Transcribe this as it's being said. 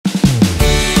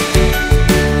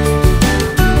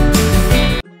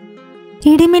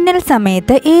ഇടിമിന്നൽ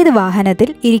സമയത്ത് ഏത് വാഹനത്തിൽ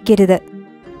ഇരിക്കരുത്?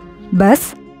 Bus,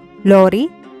 lorry,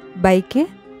 bike,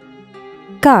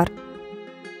 car.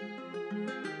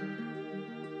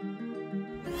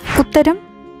 ഉത്തരം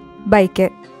ബൈക്ക്.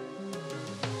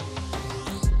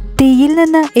 തീയിൽ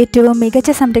നിന്ന് ഏറ്റവും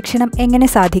മികച്ച സംരക്ഷണം എങ്ങനെ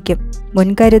സാധിക്കും?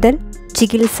 മുൻകരുതൽ,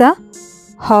 ചികിത്സ,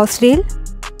 ഹോസ്റ്റൽ,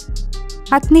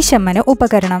 അഗ്നിശമന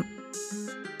ഉപകരണം.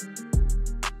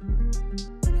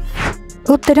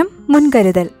 ഉത്തരം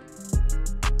മുൻകരുതൽ.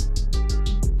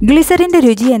 ഗ്ലിസറിൻ്റെ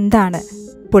രുചി എന്താണ്?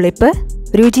 പുളിപ്പ്,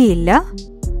 രുചിയില്ല,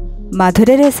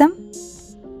 മധുരരസം,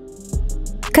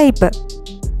 കയ്പ്.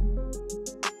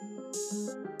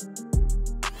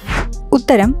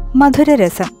 ഉത്തരം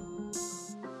മധുരരസം.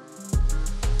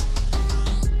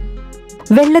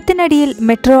 വെള്ളത്തിനടിയിൽ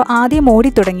മെട്രോ ആദ്യം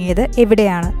ഓടിത്തുടങ്ങിയത്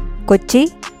എവിടെയാണ്? കൊച്ചി,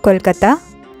 കൊൽക്കത്ത,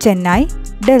 ചെന്നൈ,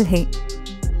 ഡൽഹി.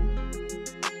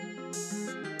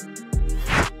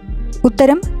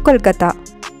 ഉത്തരം കൊൽക്കത്ത.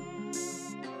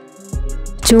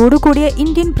 ചൂടുകൂടിയ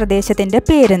ഇന്ത്യൻ പ്രദേശത്തിൻ്റെ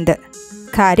പേരെന്ത്?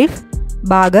 Kharif,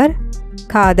 bagger,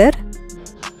 Khader,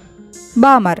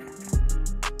 Balmer.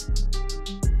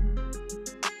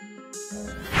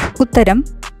 ഉത്തരം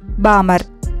ബാമർ.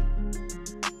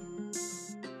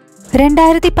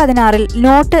 2016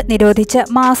 നോട്ട് നിരോധിച്ച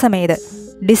മാസമേത്?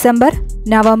 ഡിസംബർ,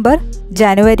 നവംബർ,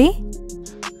 ജനുവരി,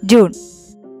 ജൂൺ.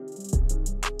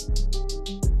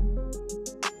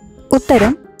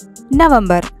 ഉത്തരം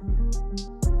നവംബർ.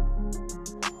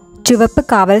 ചുവപ്പ്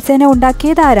കാവൽസേന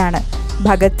ഉണ്ടാക്കിയത് ആരാണ്?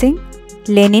 ഭഗത് സിംഗ്,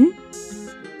 ലെനിൻ,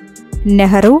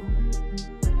 നെഹ്റു,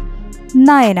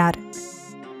 നായനാർ.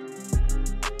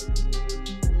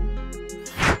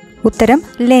 ഉത്തരം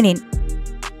ലെനിൻ.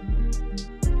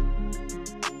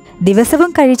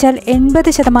 ദിവസവും കഴിച്ചാൽ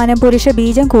 80% പുരുഷ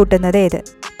ബീജം കൂട്ടുന്നത് ഏത്?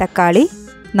 തക്കാളി,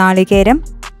 നാളികേരം,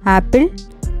 ആപ്പിൾ,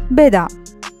 ബദാം.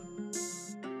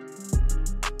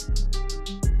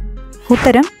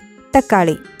 ഉത്തരം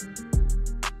തക്കാളി.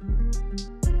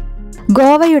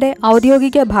 ഗോവയുടെ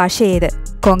ഔദ്യോഗിക ഭാഷ ഏത്?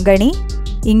 Konkani,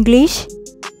 English,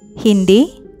 Hindi,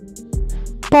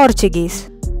 Portuguese.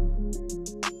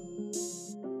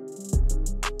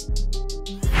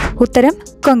 ഉത്തരം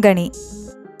കൊങ്കണി.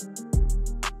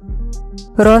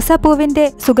 റോസാപ്പൂവിൻ്റെ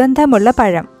സുഗന്ധമുള്ള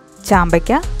പഴം?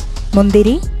 ചാമ്പയ്ക്ക,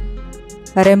 മുന്തിരി,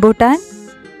 റംബൂട്ടാൻ,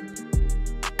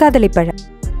 കദളിപ്പഴം.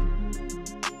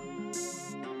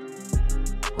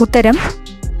 ഉത്തരം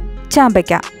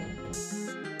ചാമ്പയ്ക്ക.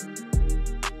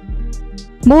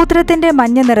 മൂത്രത്തിൻ്റെ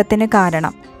മഞ്ഞ നിറത്തിന്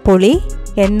കാരണം? പുളി,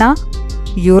 എണ്ണ,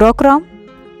 യൂറോക്രോം,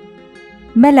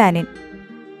 മെലാനിൻ.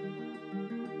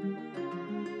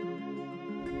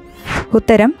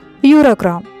 ഉത്തരം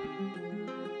യൂറോക്രോം.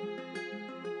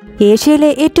 ഏഷ്യയിലെ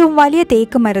ഏറ്റവും വലിയ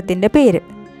തേക്ക് മരത്തിൻ്റെ പേര്?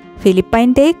 ഫിലിപ്പൈൻ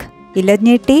തേക്ക്,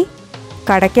 ഇലഞ്ഞെട്ടി,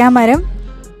 കടയ്ക്കാമരം,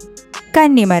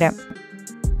 കന്നിമരം.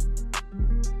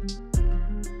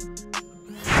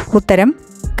 ഉത്തരം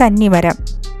കന്നിമരം.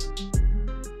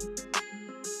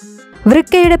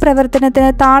 വൃക്കയുടെ പ്രവർത്തനത്തിന്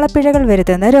താളപ്പിഴകൾ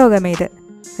വരുത്തുന്ന രോഗമേത്?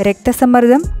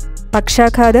 രക്തസമ്മർദ്ദം,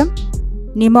 പക്ഷാഘാതം,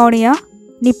 ന്യൂമോണിയ,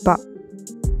 നിപ്പ.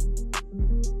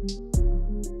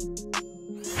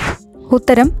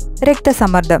 ഉത്തരം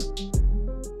രക്തസമ്മർദ്ദം.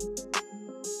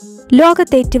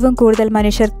 ലോകത്ത് ഏറ്റവും കൂടുതൽ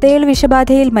മനുഷ്യർ തേൾ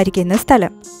വിഷബാധയിൽ മരിക്കുന്ന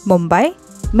സ്ഥലം? മുംബൈ,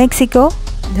 മെക്സിക്കോ,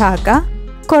 ധാക്ക,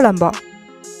 കൊളംബോ.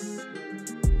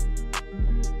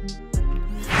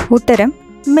 ഉത്തരം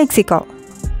മെക്സിക്കോ.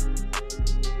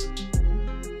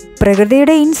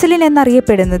 പ്രകൃതിയുടെ ഇൻസുലിൻ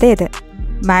എന്നറിയപ്പെടുന്നത് ഏത്?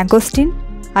 മാംഗോസ്റ്റിൻ,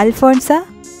 അൽഫോൺസ,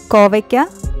 കോവയ്ക്ക,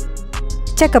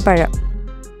 ചക്കപ്പഴം.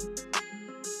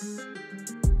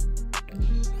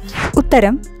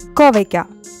 ഉത്തരം കോവയ്ക്ക.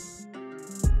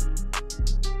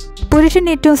 പുരുഷൻ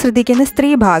ഏറ്റവും ശ്രദ്ധിക്കുന്ന സ്ത്രീ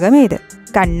ഭാഗം ഏത്?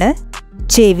 കണ്ണ്,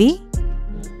 ചെവി,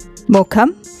 മുഖം,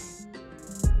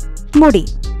 മുടി.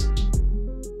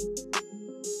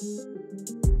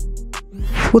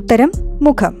 ഉത്തരം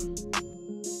മുഖം.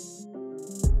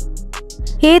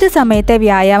 ഏത് സമയത്തെ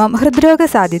വ്യായാമം ഹൃദ്രോഗ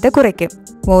സാധ്യത കുറയ്ക്കും?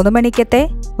 3 മണിക്കത്തെ,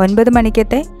 9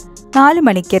 മണിക്കത്തെ, 4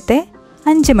 മണിക്കത്തെ,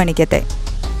 5 മണിക്കത്തെ.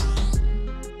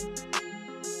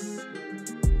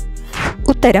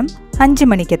 ഉത്തരം 5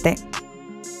 മണിക്കത്തെ.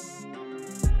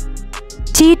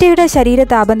 ചീറ്റയുടെ ശരീര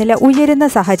താപനില ഉയരുന്ന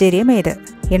സാഹചര്യം ഏത്?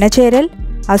 ഇണചേരൽ,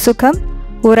 അസുഖം,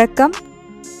 ഉറക്കം,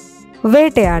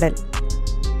 വേട്ടയാടൽ.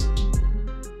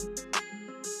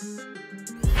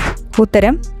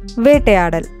 ഉത്തരം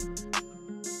വേട്ടയാടൽ.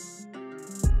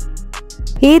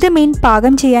 ഏത് മീൻ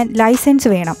പാകം ചെയ്യാൻ ലൈസൻസ്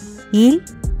വേണം? ഈൽ,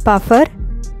 പഫർ,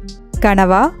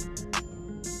 കണവ,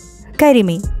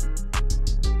 കരിമീൻ.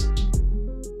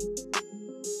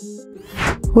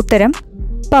 ഉത്തരം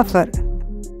പഫർ.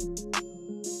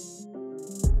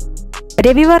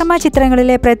 രവിവർമ്മ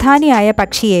ചിത്രങ്ങളിലെ പ്രധാനിയായ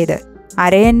പക്ഷി ഏത്?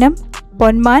 അരയന്നം,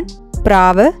 പൊന്മാൻ,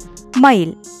 പ്രാവ്,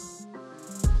 മയിൽ.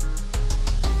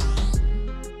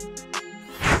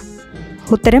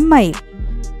 ഉത്തരം മയിൽ.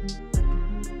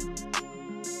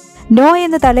 നോ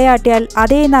എന്ന് തലയാട്ടിയാൽ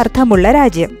അതേ എന്നർത്ഥമുള്ള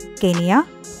രാജ്യം. Kenya,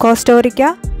 Costa Rica,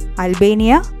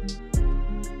 Albania,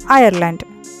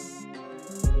 Ireland.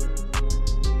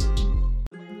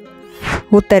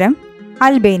 ഉത്തരം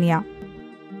അൽബേനിയ.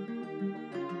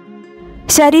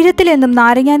 ശരീരത്തിൽ നിന്നും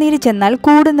നാരങ്ങാനീര് ചെന്നാൽ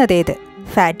കൂടുന്നതേത്?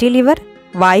 Fatty liver,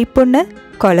 വായ്പുണ്ണ്,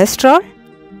 cholesterol,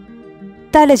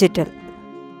 തലചുറ്റൽ.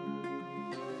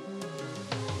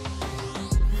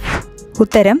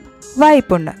 ഉത്തരം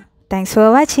വായ്പുണ്ണ്. Thanks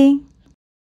for watching.